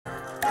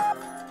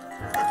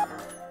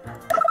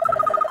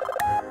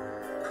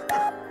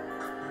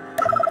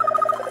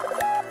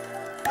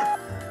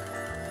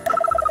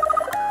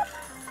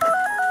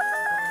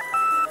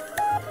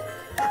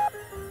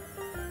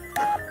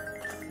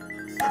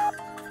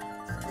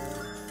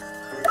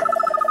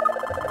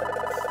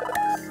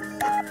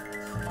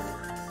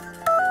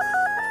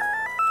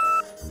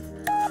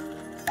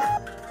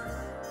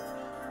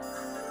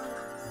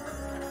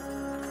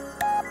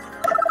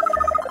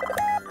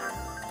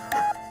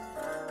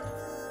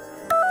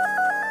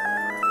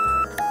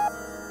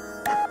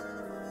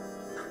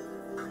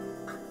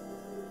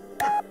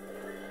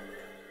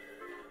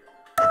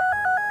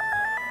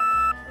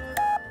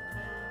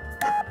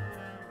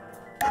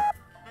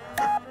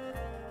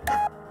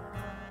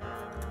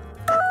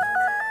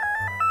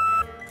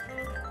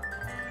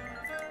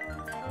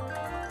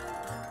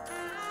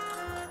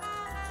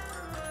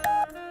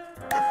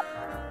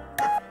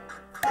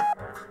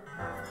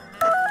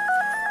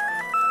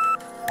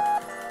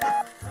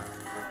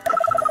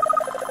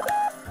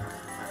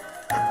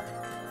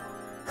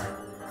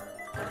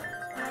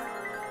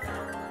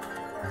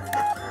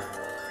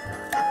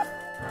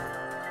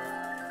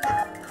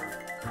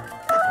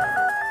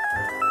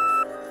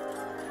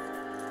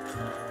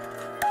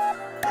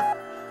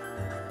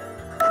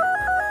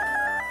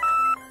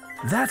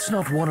That's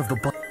not one of the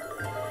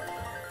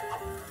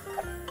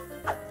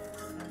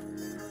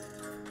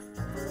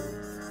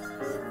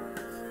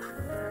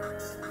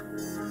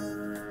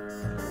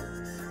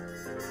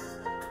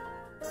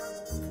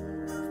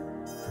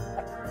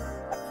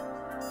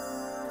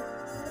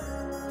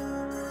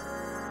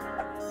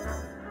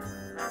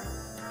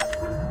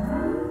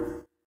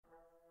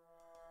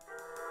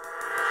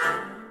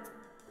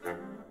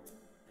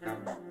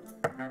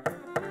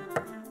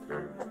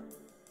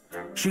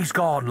She's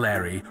gone,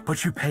 Larry,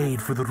 but you paid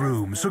for the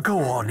room, so go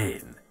on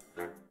in.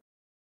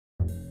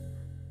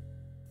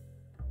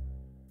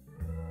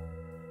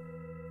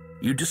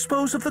 You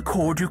dispose of the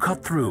cord you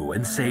cut through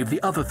and save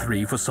the other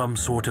 3 for some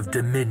sort of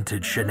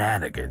demented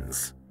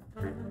shenanigans.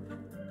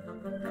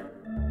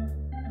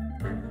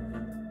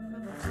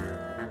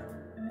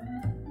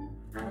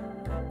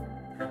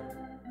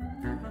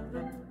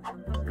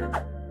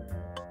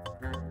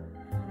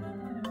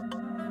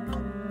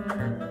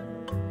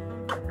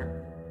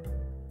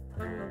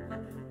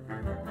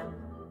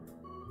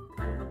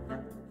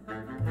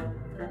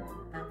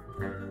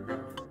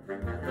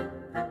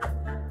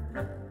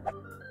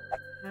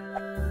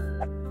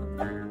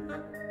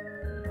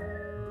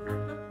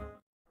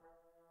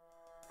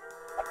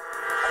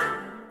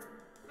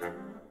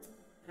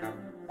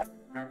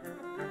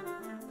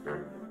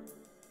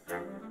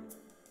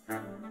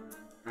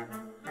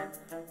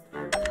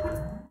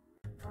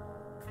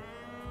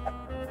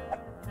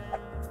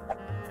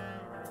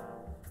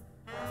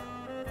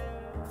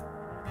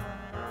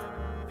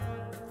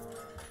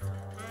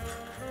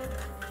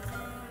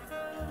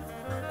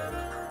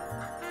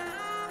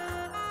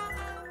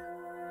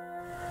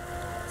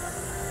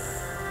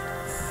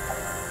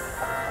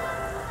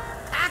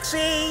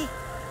 Taxi!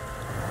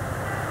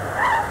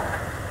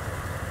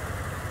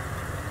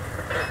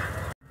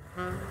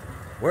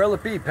 Where'll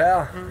it be,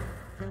 pal?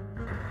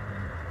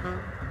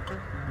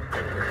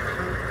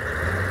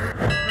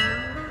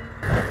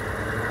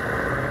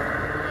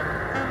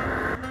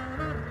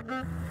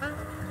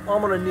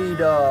 I'm gonna need,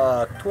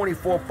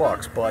 24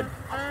 bucks, bud.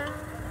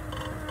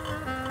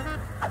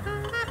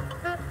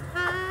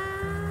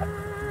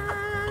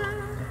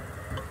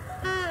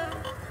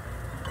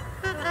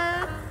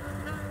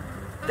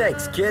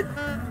 Thanks, kid.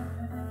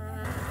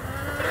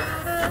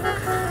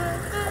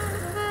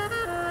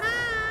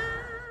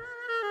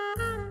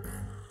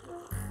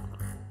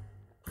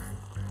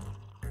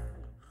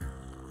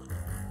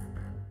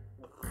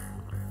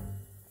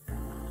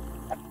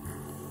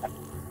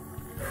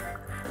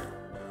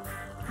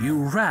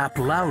 You rap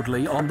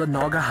loudly on the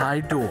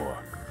Naugahyde door.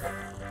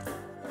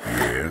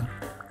 Yeah?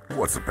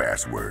 What's the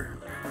password?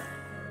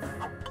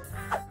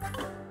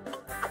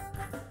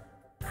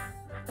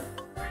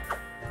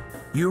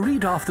 You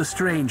read off the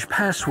strange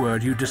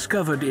password you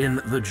discovered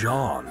in the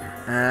John.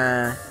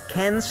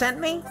 Ken sent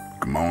me?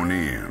 Come on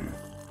in.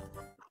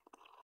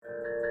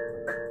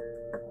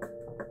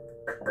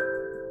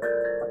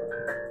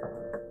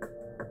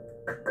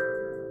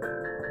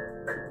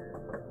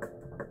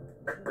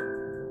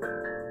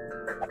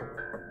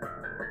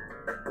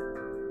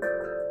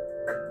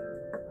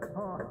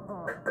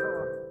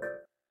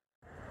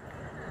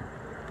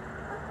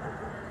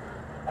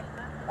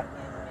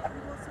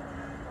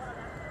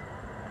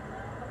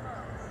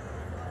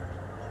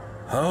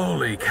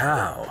 Holy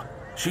cow.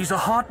 She's a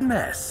hot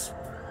mess.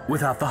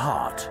 Without the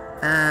heart.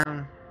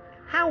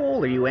 How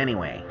old are you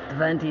anyway?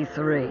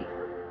 23.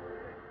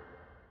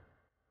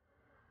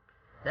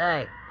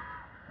 Hey,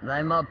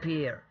 I'm up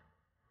here.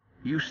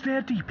 You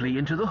stare deeply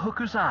into the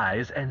hooker's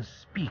eyes and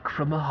speak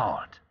from the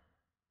heart.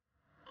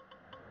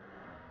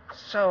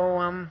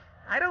 So,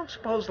 I don't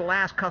suppose the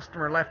last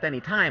customer left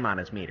any time on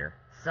his meter.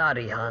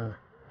 Sorry, hon.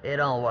 It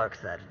don't work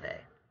that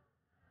way.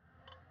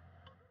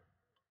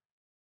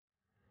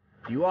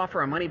 Do you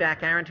offer a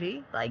money-back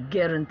guarantee? I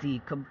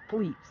guarantee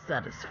complete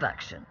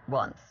satisfaction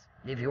once.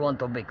 If you want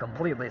to be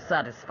completely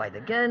satisfied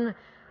again,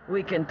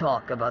 we can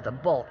talk about a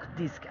bulk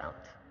discount.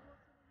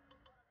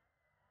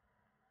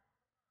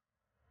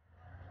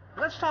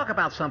 Let's talk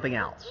about something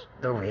else.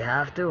 Do we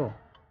have to?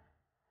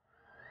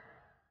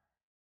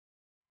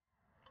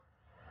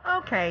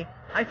 Okay,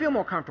 I feel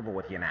more comfortable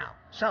with you now.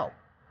 So,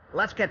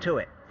 let's get to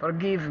it.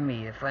 Forgive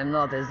me if I'm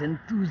not as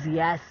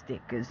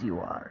enthusiastic as you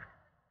are.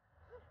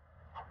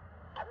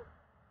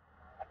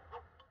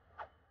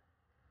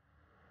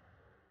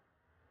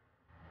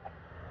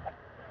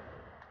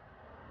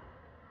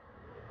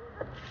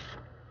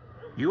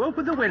 You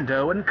open the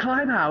window and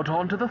climb out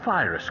onto the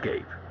fire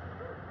escape.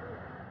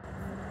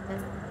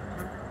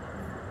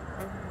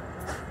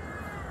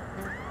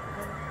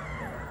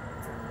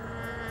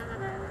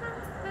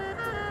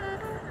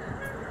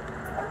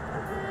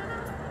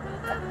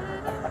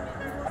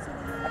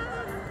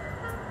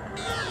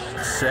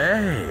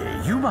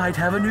 Say, you might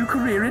have a new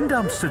career in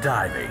dumpster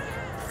diving.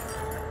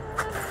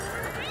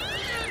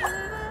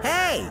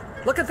 Hey,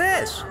 look at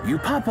this! You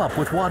pop up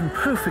with one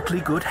perfectly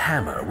good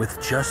hammer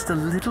with just a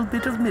little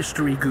bit of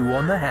mystery goo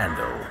on the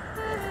handle.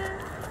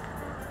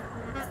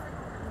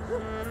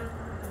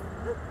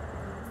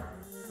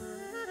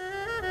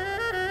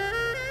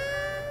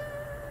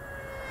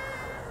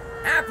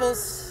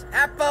 Apples!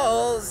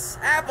 Apples!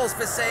 Apples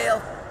for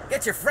sale!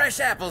 Get your fresh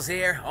apples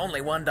here,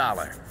 only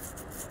 $1.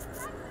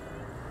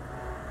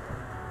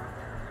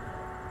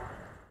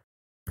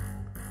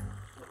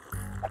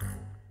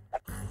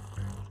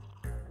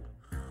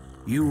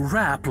 You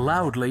rap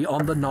loudly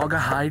on the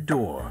Naugahyde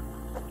door.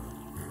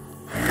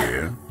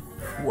 Yeah?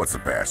 What's the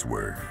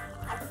password?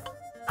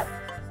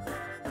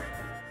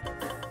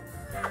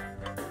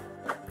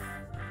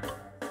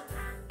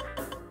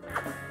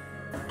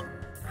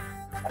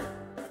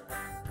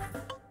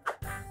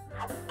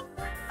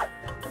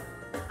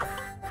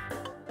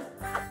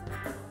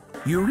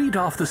 You read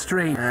off the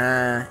string.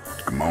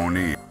 Come on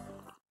in.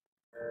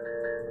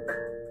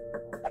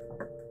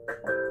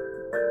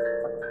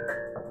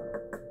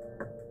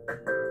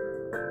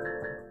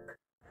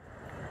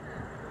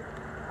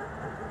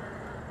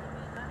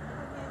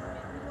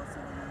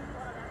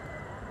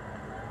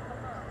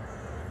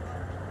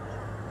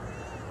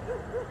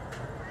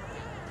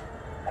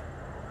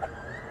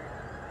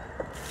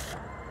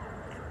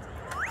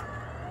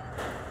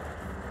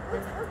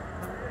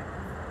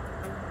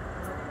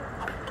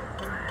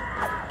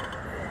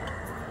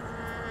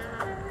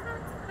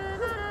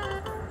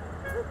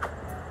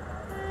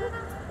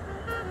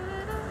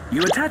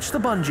 You attach the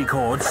bungee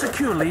cord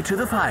securely to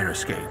the fire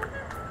escape.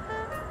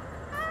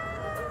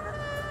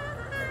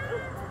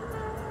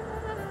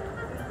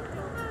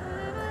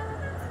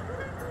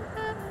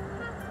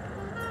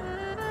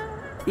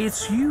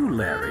 It's you,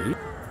 Larry.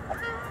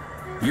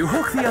 You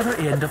hook the other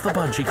end of the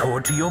bungee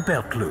cord to your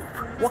belt loop.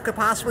 What could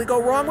possibly go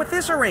wrong with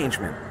this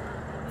arrangement?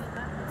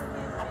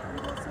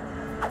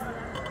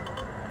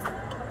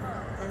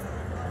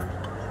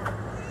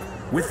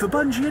 With the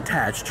bungee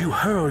attached, you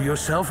hurl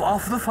yourself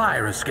off the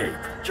fire escape.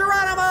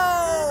 Geronimo!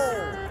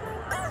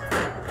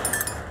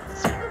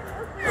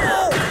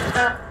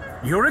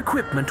 Your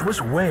equipment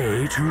was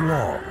way too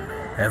long.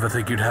 Ever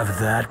think you'd have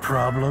that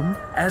problem?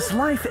 As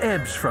life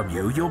ebbs from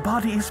you, your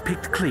body is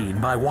picked clean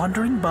by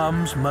wandering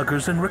bums,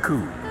 muggers, and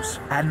raccoons.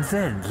 And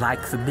then,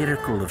 like the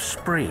miracle of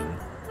spring,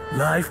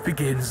 life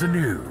begins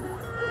anew.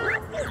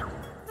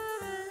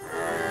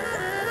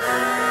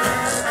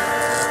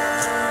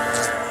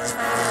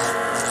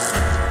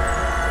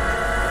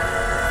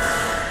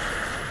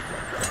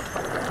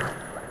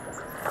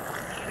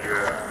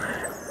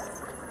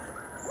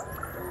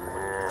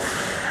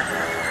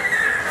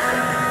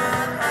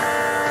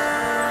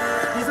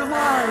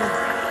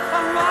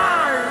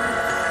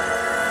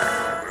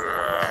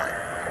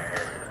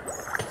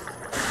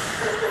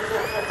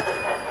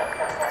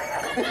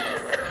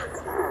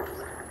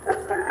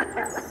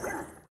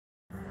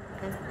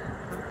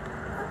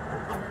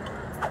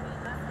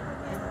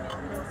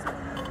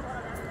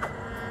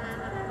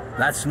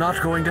 That's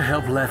not going to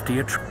help Lefty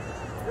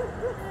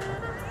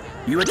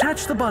You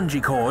attach the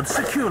bungee cord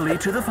securely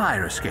to the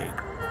fire escape.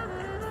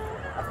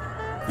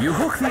 You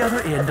hook the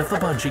other end of the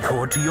bungee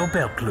cord to your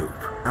belt loop.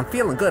 I'm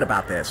feeling good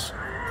about this.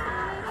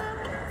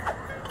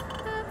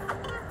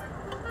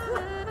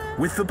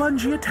 With the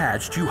bungee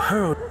attached, you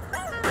hurl...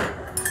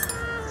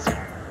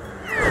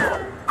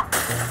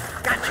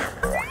 Gotcha!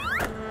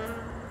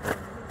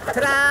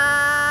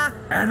 Ta-da!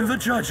 And the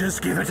judges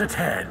give it a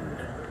 10.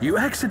 You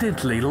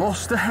accidentally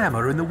lost the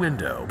hammer in the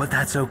window, but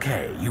that's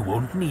okay. You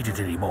won't need it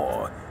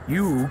anymore.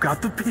 You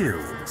got the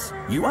pills.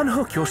 You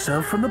unhook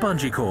yourself from the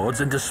bungee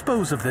cords and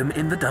dispose of them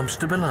in the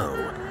dumpster below.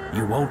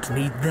 You won't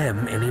need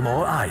them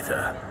anymore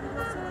either.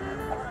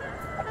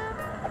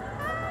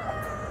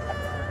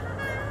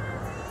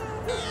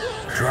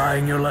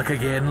 Trying your luck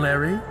again,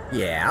 Larry?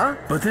 Yeah?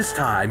 But this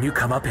time you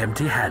come up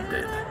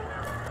empty-handed.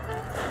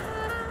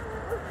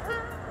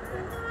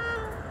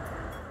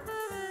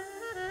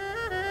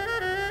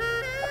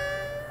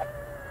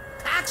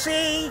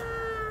 Taxi!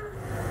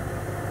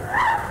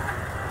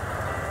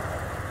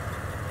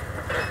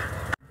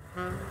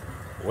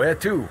 Where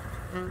to?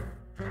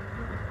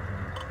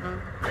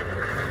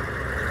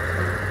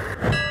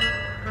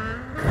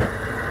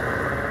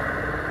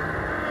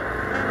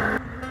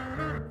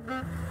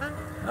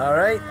 All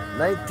right,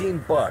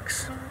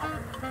 $19.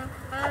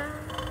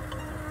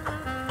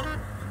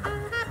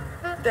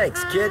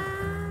 Thanks, kid.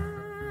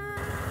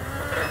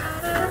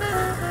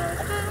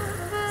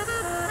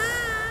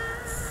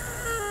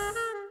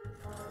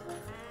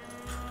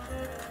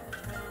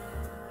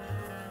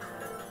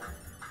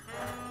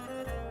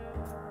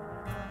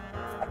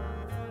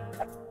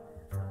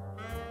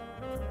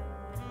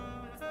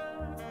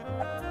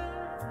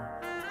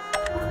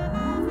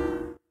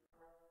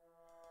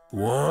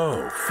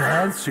 Whoa,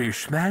 fancy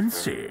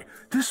schmancy.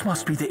 This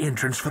must be the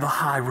entrance for the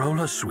High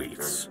Roller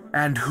Suites.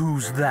 And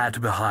who's that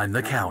behind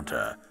the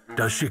counter?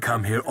 Does she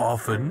come here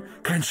often?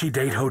 Can she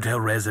date hotel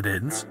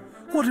residents?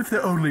 What if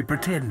they're only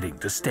pretending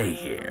to stay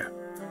here?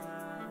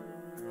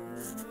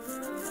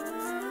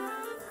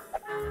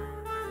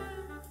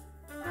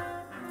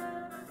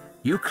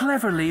 You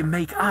cleverly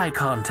make eye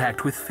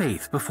contact with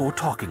Faith before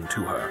talking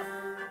to her.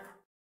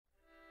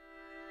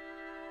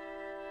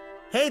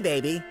 Hey,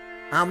 baby.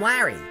 I'm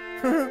Larry.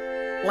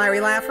 Larry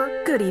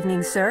Laffer? Good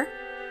evening, sir.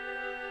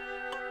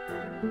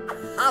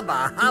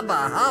 Hubba,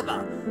 hubba,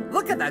 hubba.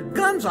 Look at the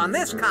guns on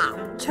this cop.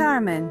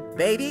 Charming.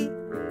 Baby,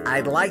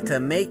 I'd like to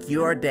make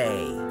your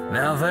day.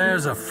 Now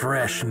there's a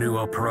fresh new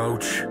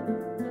approach.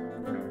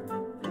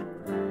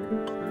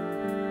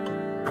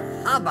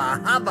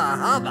 Hubba, hubba,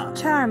 hubba.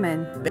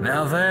 Charming.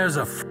 Now there's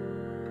a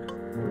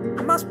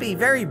It must be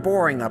very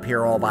boring up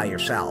here all by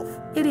yourself.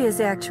 It is,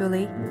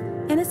 actually.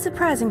 And it's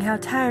surprising how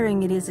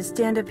tiring it is to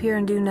stand up here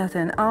and do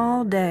nothing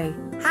all day.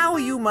 How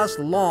you must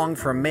long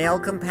for male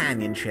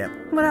companionship.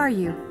 What are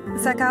you, a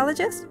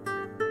psychologist?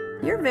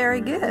 You're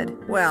very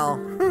good. Well,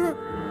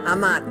 I'm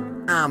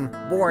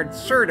not, board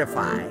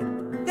certified.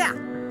 Yeah,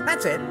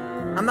 that's it.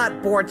 I'm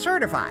not board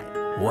certified.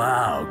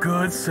 Wow,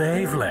 good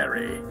save,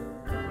 Larry.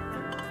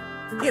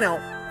 You know,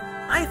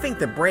 I think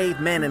the brave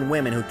men and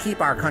women who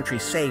keep our country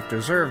safe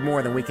deserve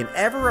more than we can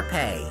ever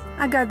repay.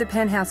 I guard the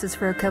penthouses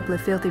for a couple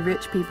of filthy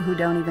rich people who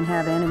don't even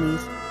have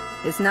enemies.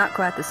 It's not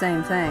quite the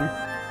same thing.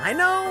 I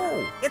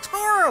know! It's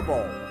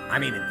horrible! I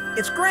mean,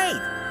 it's great!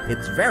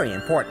 It's very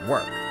important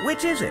work.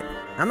 Which is it?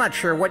 I'm not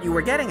sure what you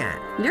were getting at.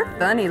 You're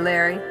funny,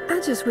 Larry. I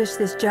just wish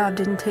this job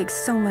didn't take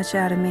so much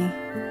out of me.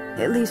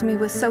 It leaves me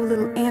with so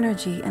little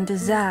energy and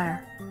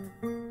desire.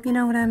 You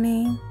know what I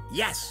mean?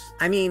 Yes!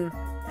 I mean,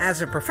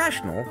 as a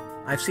professional,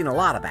 I've seen a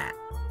lot of that.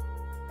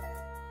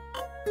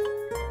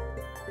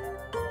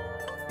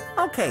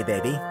 Okay,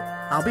 baby.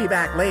 I'll be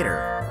back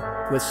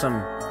later with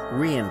some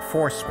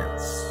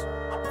reinforcements.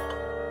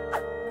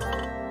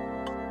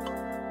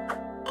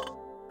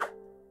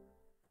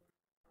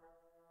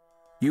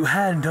 You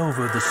hand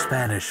over the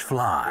Spanish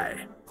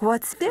fly.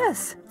 What's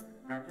this?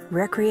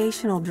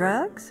 Recreational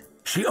drugs?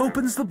 She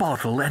opens the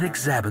bottle and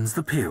examines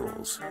the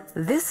pills.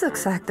 This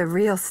looks like the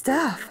real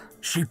stuff.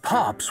 She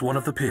pops one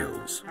of the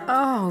pills.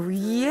 Oh,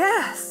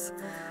 yes!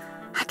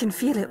 I can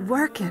feel it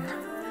working.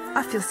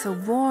 I feel so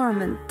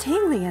warm and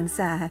tingly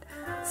inside.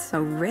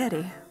 So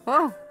ready.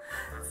 Oh,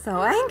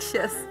 so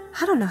anxious.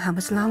 I don't know how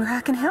much longer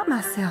I can help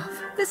myself.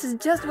 This is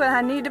just what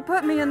I need to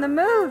put me in the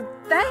mood.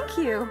 Thank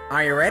you.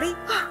 Are you ready?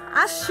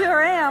 I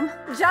sure am.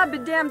 Job be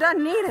damned, I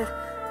need it.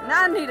 And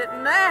I need it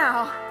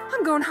now.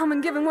 I'm going home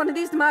and giving one of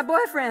these to my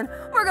boyfriend.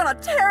 We're gonna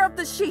tear up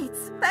the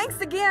sheets.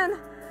 Thanks again.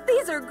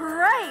 These are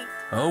great.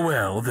 Oh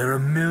well, there are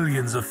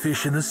millions of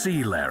fish in the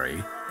sea,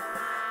 Larry.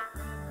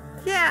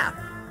 Yeah,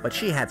 but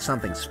she had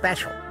something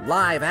special.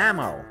 Live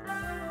ammo.